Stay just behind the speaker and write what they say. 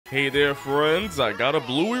Hey there, friends, I got a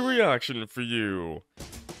Bluey reaction for you.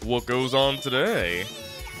 What goes on today?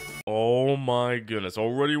 Oh my goodness,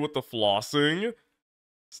 already with the flossing?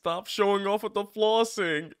 Stop showing off with the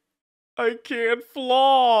flossing. I can't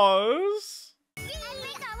floss. Hey,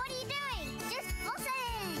 Lisa, what are you doing? Just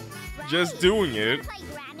flossing. Just doing it. Play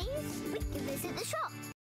Grannies. We can visit the shop.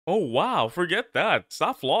 Oh wow, forget that.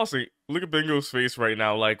 Stop flossing. Look at Bingo's face right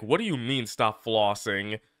now, like, what do you mean stop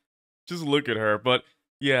flossing? Just look at her, but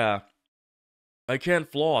yeah. I can't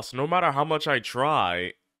floss, no matter how much I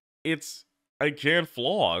try. I can't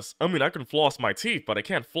floss. I mean, I can floss my teeth, but I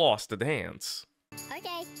can't floss to dance.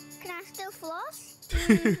 Okay, can I still floss?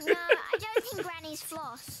 No, I don't think Grannies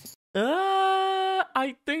floss.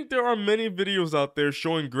 I think there are many videos out there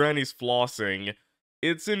showing grannies flossing.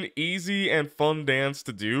 It's an easy and fun dance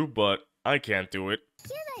to do, but I can't do it.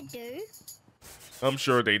 Yeah, they do. I'm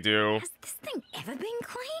sure they do. Has this thing ever been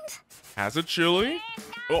cleaned? Has it, Chili?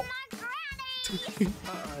 Oh.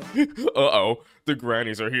 Uh-oh, the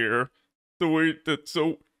grannies are here. The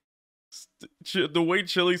way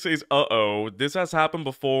Chili says uh-oh, this has happened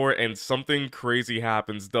before and something crazy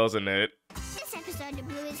happens, doesn't it? This episode of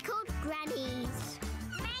Blue is called Grannies.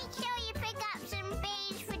 Make sure you pick up some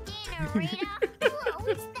beans for dinner, Rita. What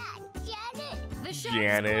was that, Janet? The shop's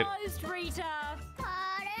Janet. closed, Rita.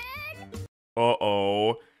 Pardon?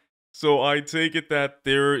 Uh-oh. So I take it that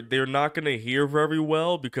they're not gonna hear very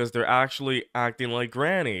well because they're actually acting like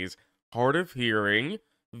grannies. Hard of hearing,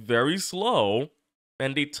 very slow,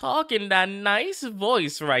 and they talk in that nice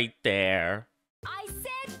voice right there. I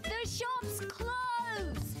said the shop's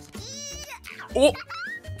closed. Oh!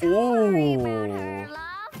 Sorry about her, Oh!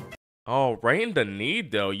 love. Oh, right in the knee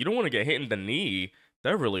though. You don't want to get hit in the knee.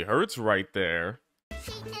 That really hurts right there.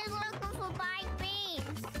 She is looking for baked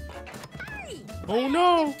beans. Hey, Oh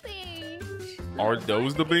no! beans. Are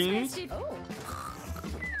those the beans? Oh.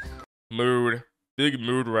 Mood. Big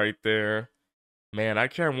mood right there. Man, I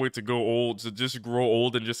can't wait to just grow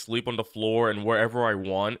old and just sleep on the floor and wherever I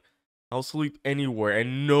want. I'll sleep anywhere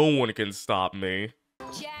and no one can stop me.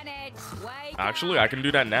 Janet, wake Actually, up. I can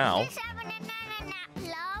do that now. Just having a nap,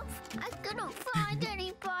 love. I couldn't find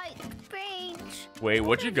any baked beans. Wait,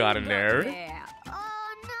 what you got in there? Yeah.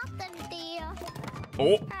 Oh, nothing, dear.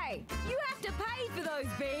 Oh, Hey, you have to pay for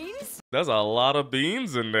those beans. there's a lot of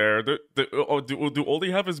beans in there. Do all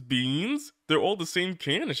they have is beans? They're all the same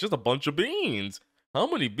can. It's just a bunch of beans. How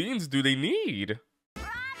many beans do they need? Run,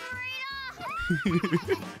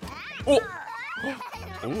 Rita! Oh.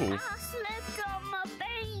 Ooh. I slipped on my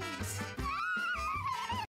beans.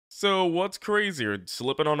 So what's crazier,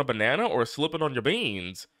 slipping on a banana or slipping on your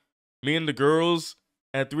beans? Me and the girls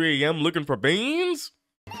at 3 a.m. looking for beans?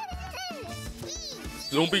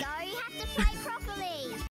 Don't be- So you have to play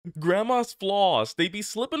properly. Grandma's floss. They be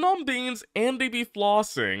slipping on beans and they be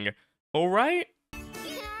flossing. Alright? You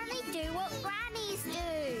can only do what grannies do.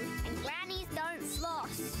 And grannies don't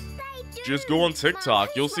floss. They do. Just go on TikTok.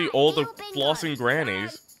 Mum, You'll who's see right? all the You or Bingo? flossing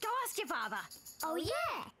grannies. Go ask your father. Oh,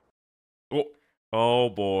 yeah. Oh, oh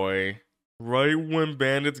boy. Right when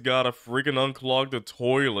Bandits gotta freaking unclog the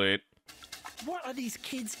toilet. What are these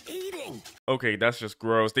kids eating? Okay, that's just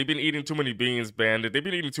gross. They've been eating too many beans, Bandit. They've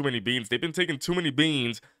been eating too many beans. They've been taking too many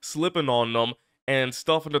beans, slipping on them, and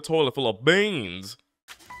stuffing the toilet full of beans.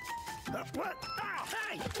 What? Ah,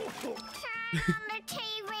 hey! Turn on the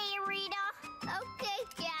TV, Rita. Okay,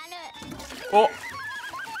 Janet. Oh.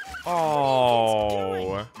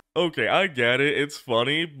 Oh. Okay, I get it. It's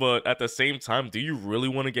funny, but at the same time, do you really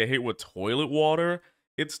want to get hit with toilet water?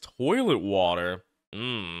 It's toilet water.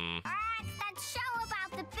 Alright, that show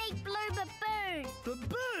about the big blue baboon.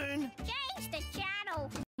 Baboon? Change the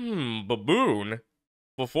channel. Baboon?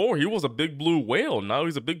 Before, he was a big blue whale. Now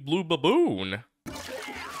he's a big blue baboon.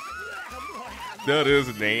 That is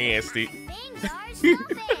nasty. Bingo, stop it.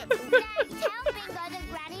 Dad, tell Bingo that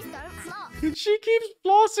grannies don't floss. She keeps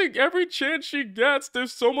flossing every chance she gets.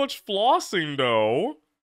 There's so much flossing, though.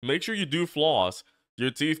 Make sure you do floss. Your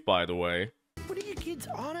teeth, by the way. What are you kids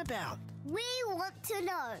on about? We want to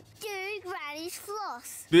know, do grannies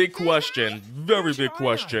floss? Big question. Very Where's your big Nana?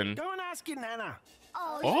 question. Go and ask your Nana.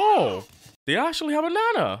 Oh, they actually have a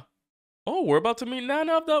Nana. Oh, we're about to meet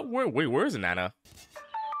Nana of the... Wait, where's Nana?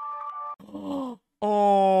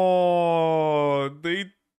 Oh, they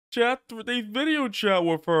video chat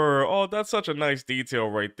with her. Oh, that's such a nice detail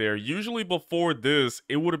right there. Usually before this,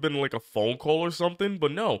 it would have been like a phone call or something,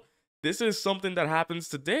 but no. This is something that happens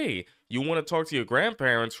today. You want to talk to your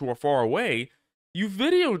grandparents who are far away, you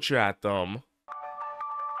video chat them.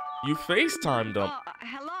 You FaceTime them.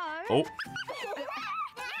 Hello? Oh, Nana,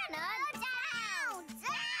 down, down.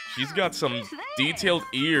 she's got some detailed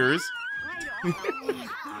ears. Wait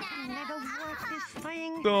on. Nana. Never work this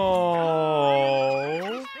thing.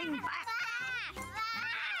 Oh. Thing back.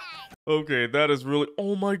 Okay, that is really.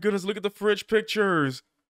 Oh my goodness, look at the fridge pictures.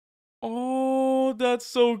 Oh, that's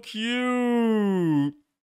so cute.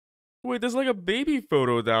 Wait, there's like a baby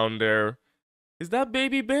photo down there. Is that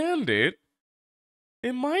Baby Bandit?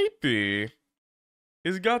 It might be.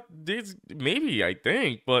 It's got this, maybe, I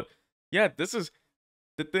think, but yeah, this is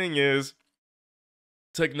the thing is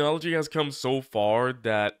technology has come so far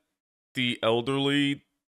that the elderly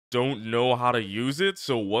don't know how to use it,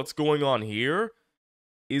 so what's going on here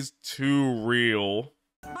is too real.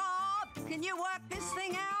 Bob, can you work this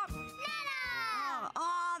thing out? There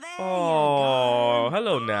Oh, you go.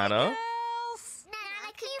 hello, Bye, Nana. girls.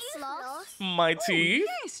 Nana, can you floss? My teeth?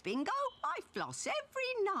 Yes, Bingo. I floss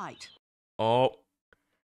every night. Oh.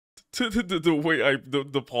 The way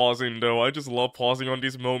the pausing though, I just love pausing on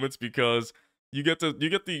these moments because you get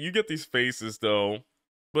these faces though.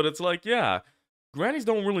 But it's like, yeah, grannies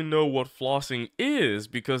don't really know what flossing is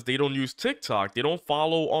because they don't use TikTok. They don't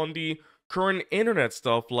follow on the current internet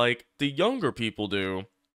stuff like the younger people do.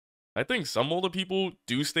 I think some older people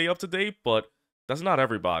do stay up to date, but that's not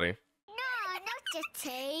everybody. No, not the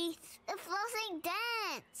teeth. The flossing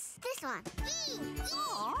dance. This one.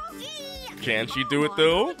 Can she do it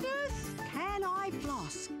though? Can I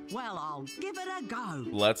floss? Well, I'll give it a go.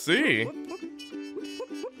 Let's see.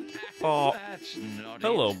 Oh, That's not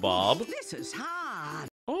hello, Bob. This is hard.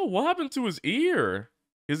 Oh, what happened to his ear?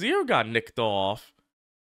 His ear got nicked off.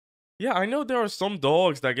 Yeah, I know there are some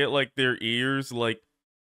dogs that get like their ears like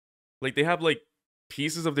they have like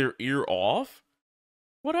pieces of their ear off.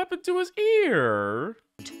 What happened to his ear?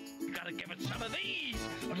 You gotta give it some of these.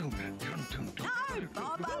 No,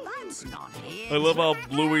 Bob, that's not it. I love how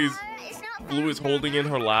Bluey's It's not Bluey's holding in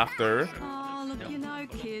her laughter. Oh, look, you know,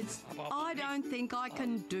 kids, I don't think I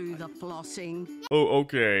can do the flossing. Oh,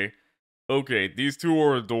 okay. Okay, these two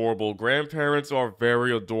are adorable. Grandparents are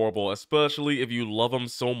very adorable, especially if you love them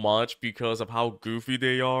so much because of how goofy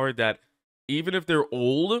they are that even if they're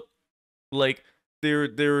old, like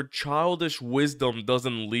their childish wisdom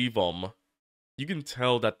doesn't leave them. You can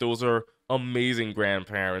tell that those are amazing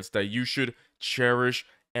grandparents that you should cherish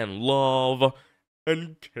and love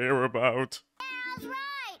and care about. That's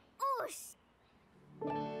right. Oos.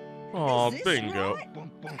 Aw, Is this bingo. right?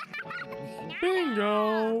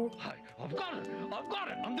 Bingo. Hi, I've got it.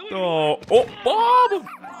 I'm doing Oh, it. oh, Bob!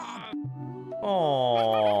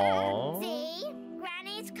 Aww. See?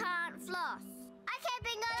 Grannies can't floss. Okay,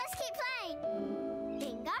 Bingo, let's keep playing.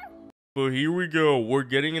 Bingo? But here we go. We're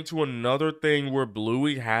getting into another thing where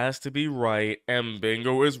Bluey has to be right and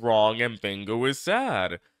Bingo is wrong and Bingo is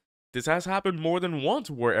sad. This has happened more than once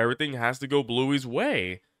where everything has to go Bluey's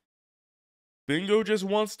way. Bingo just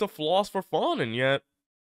wants to floss for fun and yet,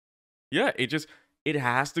 yeah, it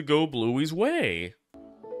has to go Bluey's way.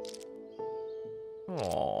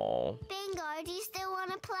 Aww. Bingo, do you still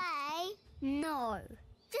want to play? No.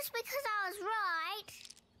 Just because I was right?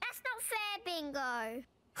 That's not fair, Bingo.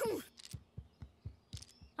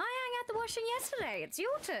 I hung out the washing yesterday. It's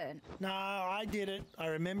your turn. No, I did it. I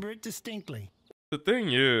remember it distinctly. The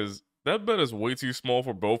thing is, that bed is way too small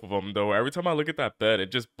for both of them, though. Every time I look at that bed,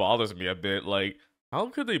 it just bothers me a bit. Like, how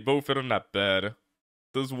could they both fit on that bed?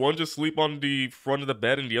 Does one just sleep on the front of the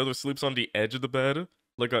bed and the other sleeps on the edge of the bed?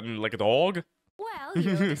 Like a dog? Well,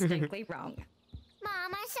 you're distinctly wrong.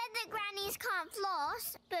 Mom, I said that grannies can't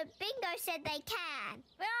floss, but Bingo said they can.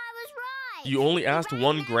 But I was right. You only asked Ran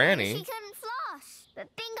one out, granny. She couldn't floss. But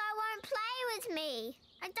Bingo won't play with me.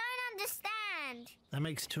 I don't understand. That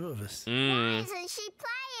makes two of us. Why isn't she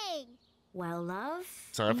playing? Well, love.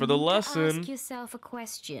 Time for you the need to lesson. ask yourself a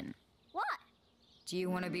question. What? Do you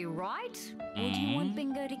want to be right, or do you want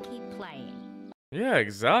Bingo to keep playing? Yeah,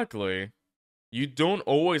 exactly. You don't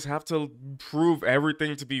always have to prove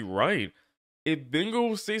everything to be right. If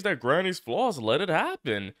Bingo says that Granny's flaws, let it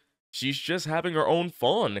happen. She's just having her own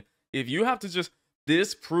fun. If you have to just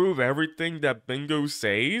disprove everything that Bingo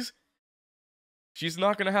says, she's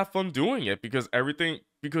not gonna have fun doing it because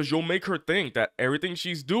you'll make her think that everything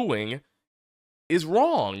she's doing is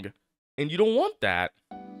wrong. And you don't want that.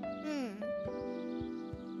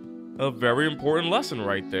 A very important lesson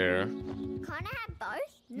right there. Can't I have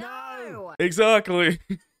both? No! Exactly.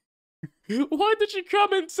 Why did you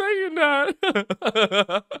come in saying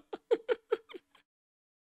that?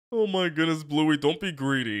 Oh my goodness, Bluey, don't be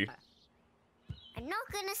greedy. I'm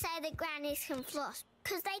not going to say that grannies can floss,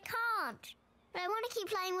 because they can't. But I want to keep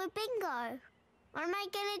playing with Bingo. What am I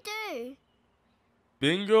going to do?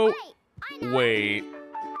 Bingo, Wait, I know. wait.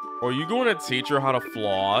 Are you going to teach her how to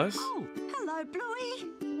floss? Oh, hello, Bluey.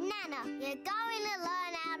 Nana, you're going to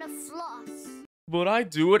learn how to floss. but I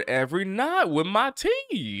do it every night with my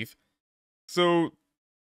teeth. So,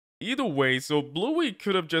 either way, so Bluey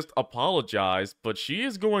could have just apologized, but she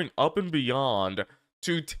is going up and beyond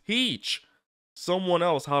to teach someone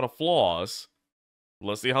else how to floss.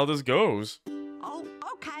 Let's see how this goes. Oh,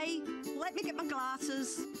 okay. Let me get my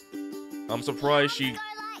glasses. I'm surprised she... Go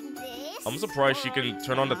like this. I'm surprised she can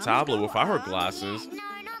turn on the tablet without her glasses. No,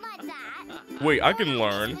 not like that. Wait, I can Just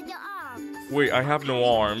learn. with your arms. Wait, I have no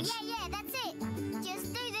arms. Yeah, that's it.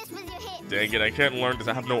 Just do this with your hips. Dang it, I can't learn because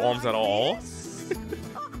I have no arms at all.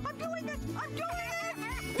 Oh, I'm doing it. I'm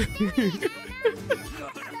doing it.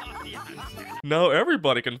 Now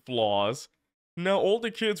everybody can floss. Now all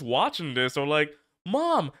the kids watching this are like,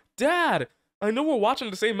 Mom, Dad, I know we're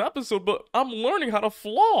watching the same episode, but I'm learning how to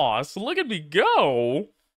floss. Look at me go.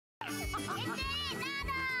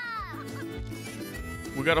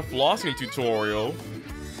 We got a flossing tutorial. Look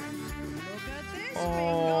at this.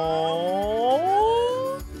 Oh.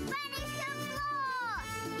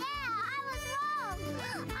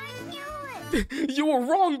 You were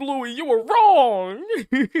wrong, Bluey. You were wrong.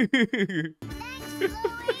 You're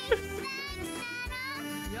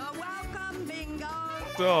welcome, Bingo.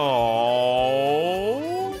 Oh.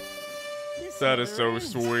 That is so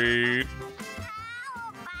sweet.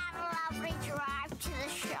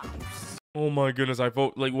 Oh my goodness, like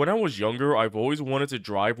when I was younger, I've always wanted to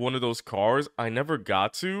drive one of those cars. I never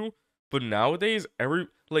got to, but nowadays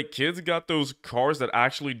kids got those cars that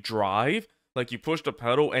actually drive. Like you push the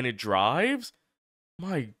pedal and it drives.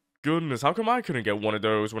 My goodness, how come I couldn't get one of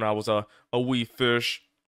those when I was a wee fish?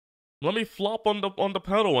 Let me flop on the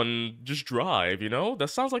pedal and just drive, you know? That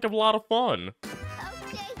sounds like a lot of fun.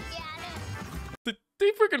 They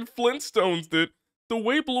freaking Flintstones it. The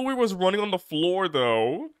way Bluey was running on the floor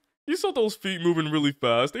though. You saw those feet moving really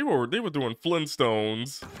fast. They were doing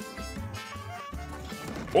Flintstones.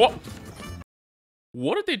 Oh!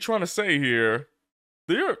 What are they trying to say here?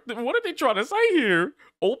 What are they trying to say here?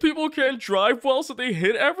 Old people can't drive well, so they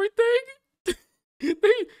hit everything?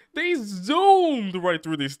 they zoomed right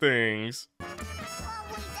through these things.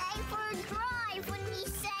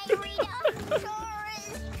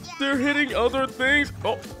 They're hitting other things.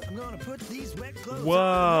 Oh. I'm gonna put these wet clothes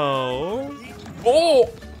wow. Oh!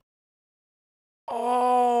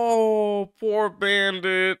 Oh, poor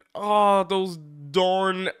Bandit. Oh, those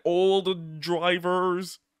darn old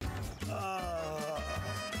drivers.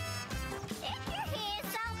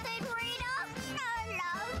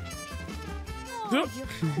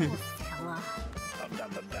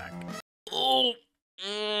 Oh,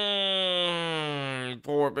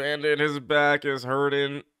 poor Bandit. His back is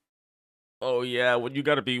hurting. Oh yeah, when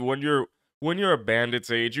you're a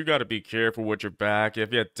bandit's age, you gotta be careful with your back.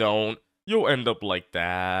 If you don't, you'll end up like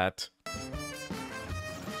that.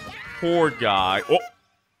 Poor guy. Oh.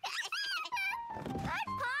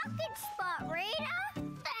 Pocket spot,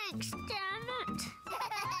 Rita. Thanks, damn it.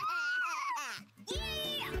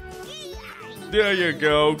 There you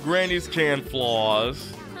go. Grannies can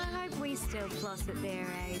floss. I hope we still floss at their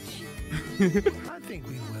age. I think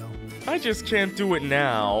we will. I just can't do it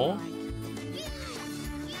now.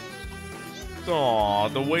 Aw,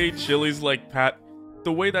 the way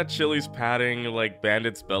that Chili's patting like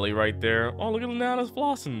Bandit's belly right there. Oh, look at Nana's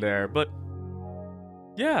flossing there. But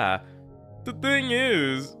yeah, the thing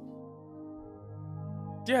is,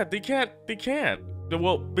 yeah, they can't.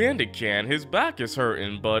 Well, Bandit can. His back is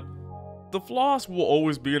hurting, but the floss will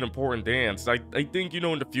always be an important dance. I think,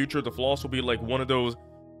 in the future, the floss will be like one of those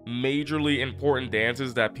majorly important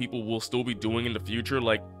dances that people will still be doing in the future.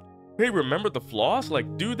 Like, hey, remember the floss?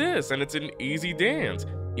 Like, do this, and it's an easy dance,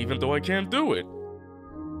 even though I can't do it.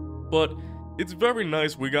 But it's very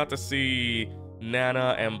nice. We got to see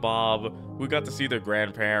Nana and Bob. We got to see their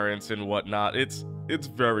grandparents and whatnot. It's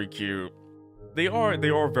very cute. They are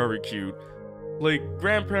very cute. Like,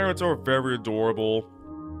 grandparents are very adorable.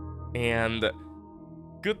 And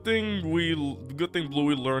good thing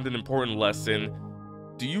Bluey learned an important lesson.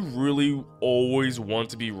 Do you really always want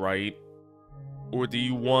to be right? Or do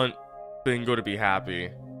you want Bingo to be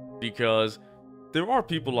happy? Because there are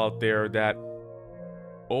people out there that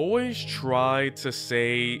always try to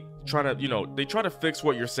fix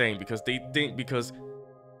what you're saying because they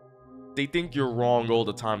think you're wrong all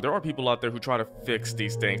the time. There are people out there who try to fix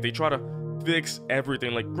these things. They try to fix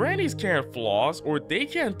everything. Like, grannies can't floss, or they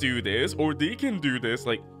can't do this, or they can do this.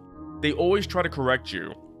 Like, they always try to correct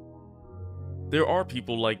you. There are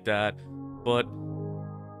people like that, but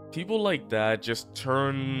people like that just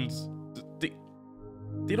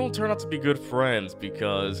they don't turn out to be good friends,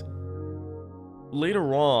 because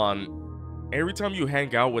later on, every time you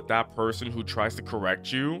hang out with that person who tries to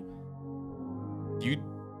correct you,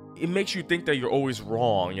 it makes you think that you're always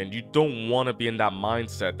wrong, and you don't want to be in that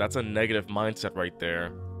mindset. That's a negative mindset right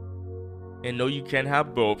there. And no, you can't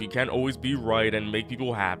have both. You can't always be right and make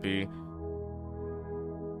people happy.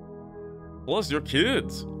 Plus, you're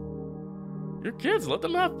kids. You're kids, let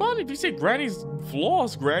them have fun. If you say Granny's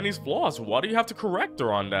floss, why do you have to correct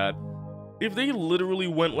her on that? If they literally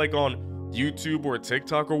went like on YouTube or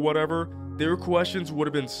TikTok or whatever, their questions would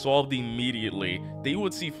have been solved immediately. They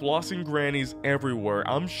would see flossing grannies everywhere.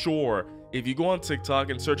 I'm sure if you go on TikTok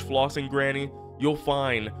and search flossing granny, you'll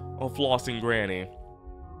find a flossing granny.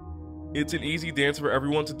 It's an easy dance for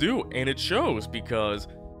everyone to do, and it shows because,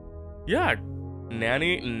 yeah,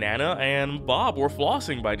 Nana, and Bob were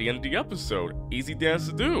flossing by the end of the episode. Easy dance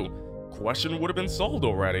to do. Question would have been solved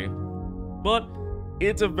already. But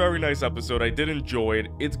it's a very nice episode. I did enjoy it.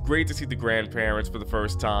 It's great to see the grandparents for the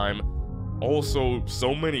first time. Also,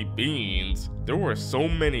 so many beans. There were so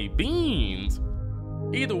many beans.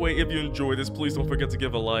 Either way, if you enjoyed this, please don't forget to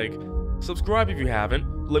give a like. Subscribe if you haven't.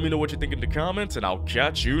 Let me know what you think in the comments, and I'll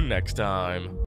catch you next time.